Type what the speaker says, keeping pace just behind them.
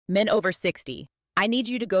Men over 60, I need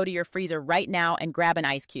you to go to your freezer right now and grab an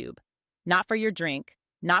ice cube. Not for your drink,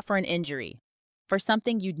 not for an injury, for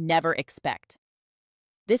something you'd never expect.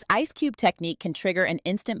 This ice cube technique can trigger an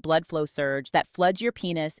instant blood flow surge that floods your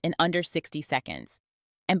penis in under 60 seconds.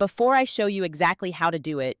 And before I show you exactly how to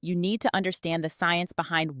do it, you need to understand the science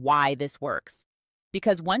behind why this works.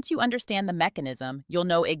 Because once you understand the mechanism, you'll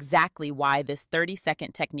know exactly why this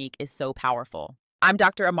 30-second technique is so powerful. I'm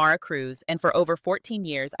Dr. Amara Cruz, and for over 14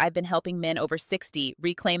 years, I've been helping men over 60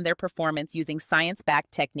 reclaim their performance using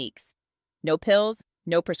science-backed techniques. No pills,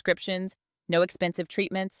 no prescriptions, no expensive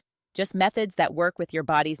treatments, just methods that work with your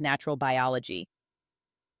body's natural biology.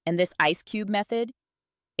 And this ice cube method?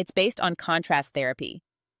 It's based on contrast therapy,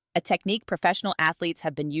 a technique professional athletes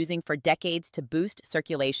have been using for decades to boost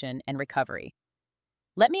circulation and recovery.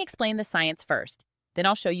 Let me explain the science first, then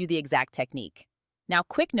I'll show you the exact technique. Now,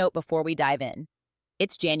 quick note before we dive in.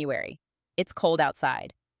 It's January. It's cold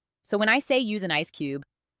outside. So when I say use an ice cube,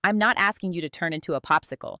 I'm not asking you to turn into a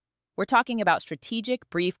popsicle. We're talking about strategic,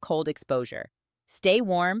 brief cold exposure. Stay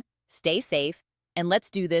warm, stay safe, and let's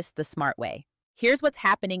do this the smart way. Here's what's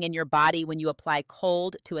happening in your body when you apply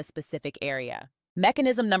cold to a specific area.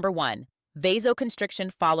 Mechanism number 1,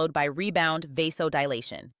 vasoconstriction followed by rebound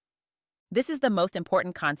vasodilation. This is the most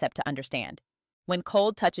important concept to understand. When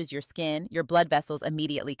cold touches your skin, your blood vessels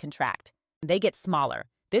immediately contract. They get smaller.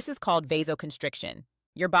 This is called vasoconstriction.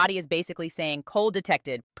 Your body is basically saying, cold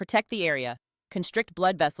detected, protect the area, constrict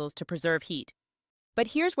blood vessels to preserve heat. But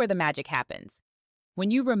here's where the magic happens. When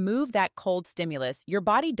you remove that cold stimulus, your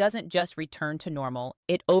body doesn't just return to normal,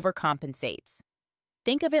 it overcompensates.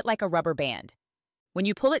 Think of it like a rubber band. When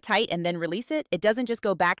you pull it tight and then release it, it doesn't just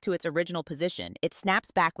go back to its original position, it snaps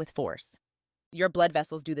back with force. Your blood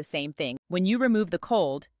vessels do the same thing. When you remove the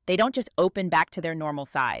cold, they don't just open back to their normal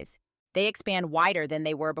size. They expand wider than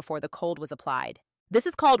they were before the cold was applied. This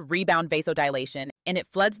is called rebound vasodilation, and it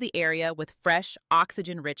floods the area with fresh,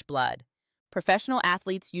 oxygen-rich blood. Professional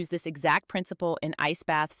athletes use this exact principle in ice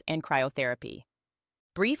baths and cryotherapy.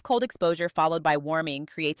 Brief cold exposure followed by warming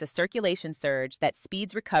creates a circulation surge that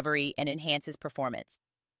speeds recovery and enhances performance.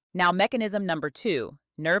 Now, mechanism number 2,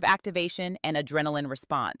 nerve activation and adrenaline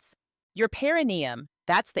response. Your perineum,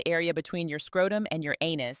 that's the area between your scrotum and your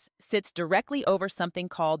anus, sits directly over something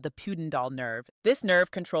called the Pudendal nerve. This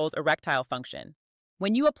nerve controls erectile function.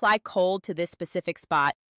 When you apply cold to this specific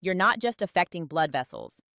spot, you're not just affecting blood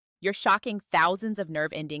vessels. You're shocking thousands of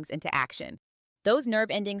nerve endings into action. Those nerve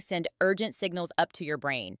endings send urgent signals up to your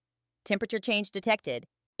brain. Temperature change detected.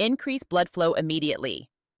 Increase blood flow immediately.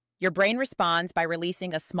 Your brain responds by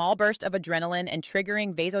releasing a small burst of adrenaline and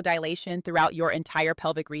triggering vasodilation throughout your entire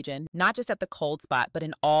pelvic region, not just at the cold spot, but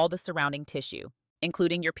in all the surrounding tissue,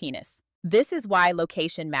 including your penis. This is why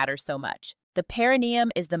location matters so much. The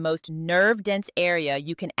perineum is the most nerve-dense area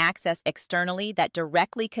you can access externally that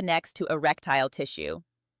directly connects to erectile tissue.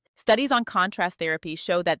 Studies on contrast therapy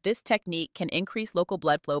show that this technique can increase local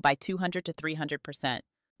blood flow by 200 to 300%.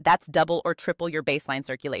 That's double or triple your baseline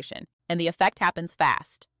circulation, and the effect happens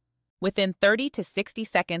fast. Within 30 to 60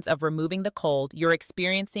 seconds of removing the cold, you're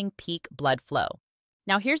experiencing peak blood flow.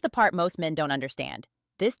 Now here's the part most men don't understand.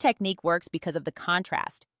 This technique works because of the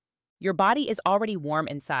contrast. Your body is already warm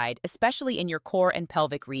inside, especially in your core and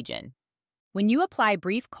pelvic region. When you apply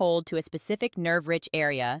brief cold to a specific nerve-rich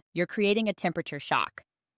area, you're creating a temperature shock.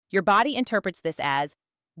 Your body interprets this as,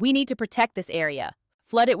 we need to protect this area,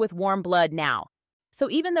 flood it with warm blood now. So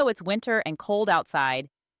even though it's winter and cold outside,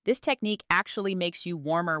 this technique actually makes you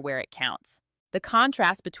warmer where it counts. The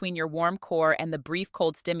contrast between your warm core and the brief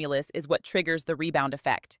cold stimulus is what triggers the rebound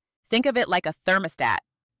effect. Think of it like a thermostat.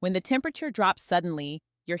 When the temperature drops suddenly,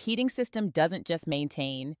 your heating system doesn't just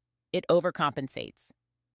maintain, it overcompensates.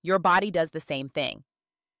 Your body does the same thing.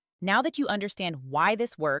 Now that you understand why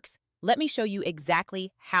this works, let me show you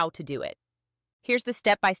exactly how to do it. Here's the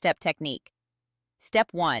step-by-step technique. Step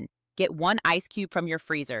 1. Get one ice cube from your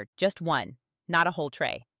freezer, just one, not a whole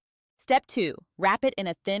tray. Step 2. Wrap it in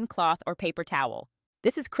a thin cloth or paper towel.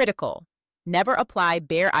 This is critical. Never apply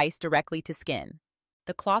bare ice directly to skin.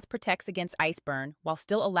 The cloth protects against ice burn while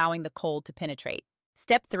still allowing the cold to penetrate.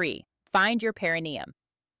 Step 3. Find your perineum.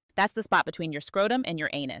 That's the spot between your scrotum and your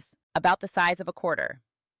anus, about the size of a quarter.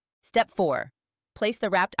 Step 4. Place the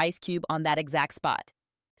wrapped ice cube on that exact spot.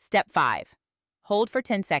 Step 5. Hold for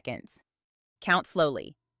 10 seconds. Count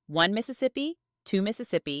slowly. 1 Mississippi, 2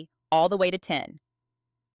 Mississippi, all the way to 10.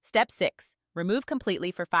 Step 6. Remove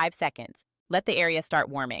completely for 5 seconds. Let the area start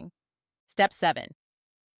warming. Step 7.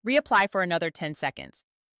 Reapply for another 10 seconds.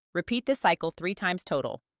 Repeat this cycle 3 times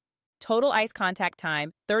total. Total ice contact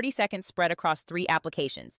time, 30 seconds spread across 3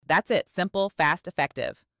 applications. That's it. Simple, fast,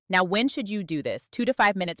 effective. Now, when should you do this? 2 to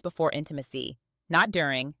 5 minutes before intimacy, not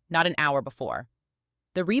during, not an hour before.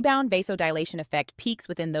 The rebound vasodilation effect peaks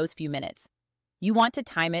within those few minutes. You want to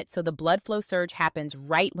time it so the blood flow surge happens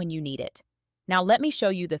right when you need it. Now, let me show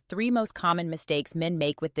you the 3 most common mistakes men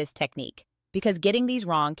make with this technique, because getting these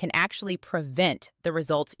wrong can actually prevent the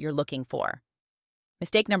results you're looking for.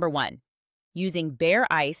 Mistake number 1, using bare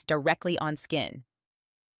ice directly on skin.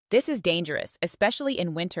 This is dangerous, especially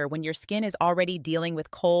in winter when your skin is already dealing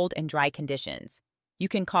with cold and dry conditions. You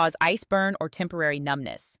can cause ice burn or temporary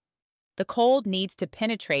numbness. The cold needs to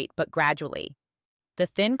penetrate, but gradually. The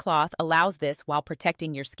thin cloth allows this while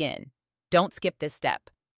protecting your skin. Don't skip this step.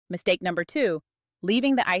 Mistake number 2,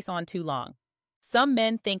 leaving the ice on too long. Some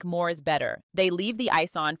men think more is better. They leave the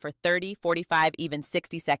ice on for 30, 45, even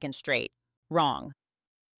 60 seconds straight. Wrong.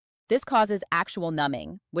 This causes actual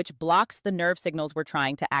numbing, which blocks the nerve signals we're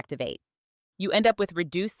trying to activate. You end up with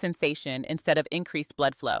reduced sensation instead of increased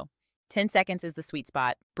blood flow. 10 seconds is the sweet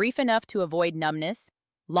spot, brief enough to avoid numbness,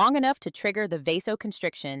 long enough to trigger the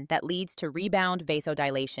vasoconstriction that leads to rebound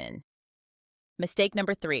vasodilation. Mistake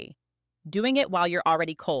number 3, doing it while you're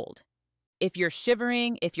already cold. If you're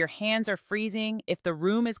shivering, if your hands are freezing, if the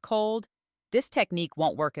room is cold, this technique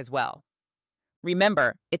won't work as well.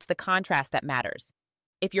 Remember, it's the contrast that matters.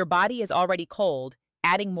 If your body is already cold,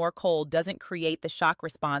 adding more cold doesn't create the shock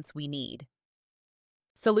response we need.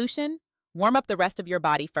 Solution: warm up the rest of your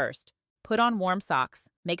body first. Put on warm socks,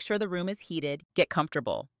 make sure the room is heated, get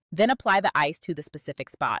comfortable. Then apply the ice to the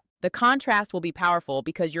specific spot. The contrast will be powerful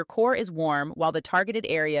because your core is warm while the targeted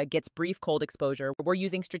area gets brief cold exposure. We're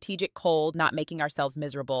using strategic cold, not making ourselves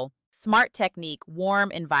miserable. Smart technique,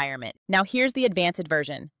 warm environment. Now here's the advanced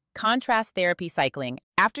version. Contrast therapy cycling.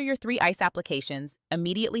 After your 3 ice applications,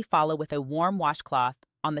 immediately follow with a warm washcloth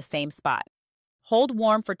on the same spot. Hold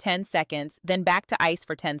warm for 10 seconds, then back to ice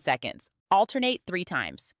for 10 seconds. Alternate 3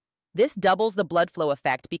 times. This doubles the blood flow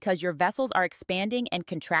effect because your vessels are expanding and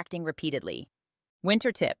contracting repeatedly.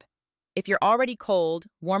 Winter tip: if you're already cold,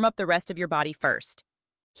 warm up the rest of your body first.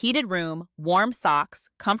 Heated room, warm socks,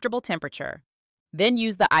 comfortable temperature. Then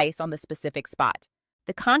use the ice on the specific spot.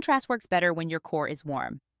 The contrast works better when your core is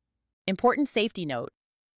warm. Important safety note: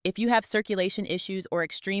 if you have circulation issues or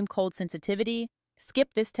extreme cold sensitivity, skip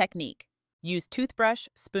this technique. Use toothbrush,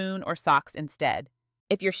 spoon, or socks instead.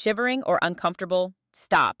 If you're shivering or uncomfortable,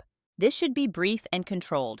 stop. This should be brief and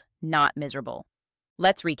controlled, not miserable.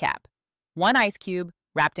 Let's recap. 1 ice cube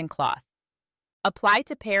wrapped in cloth. Apply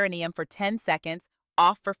to perineum for 10 seconds,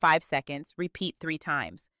 off for 5 seconds, repeat 3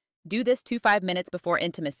 times. Do this 2 to 5 minutes before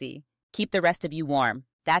intimacy. Keep the rest of you warm.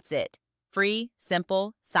 That's it. Free,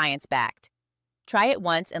 simple, science-backed. Try it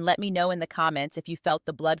once and let me know in the comments if you felt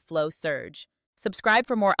the blood flow surge. Subscribe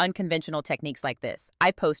for more unconventional techniques like this.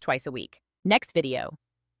 I post twice a week. Next video: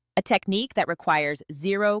 a technique that requires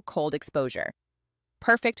 0 cold exposure.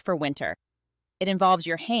 Perfect for winter. It involves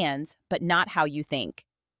your hands, but not how you think.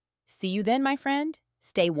 See you then, my friend.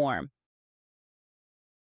 Stay warm.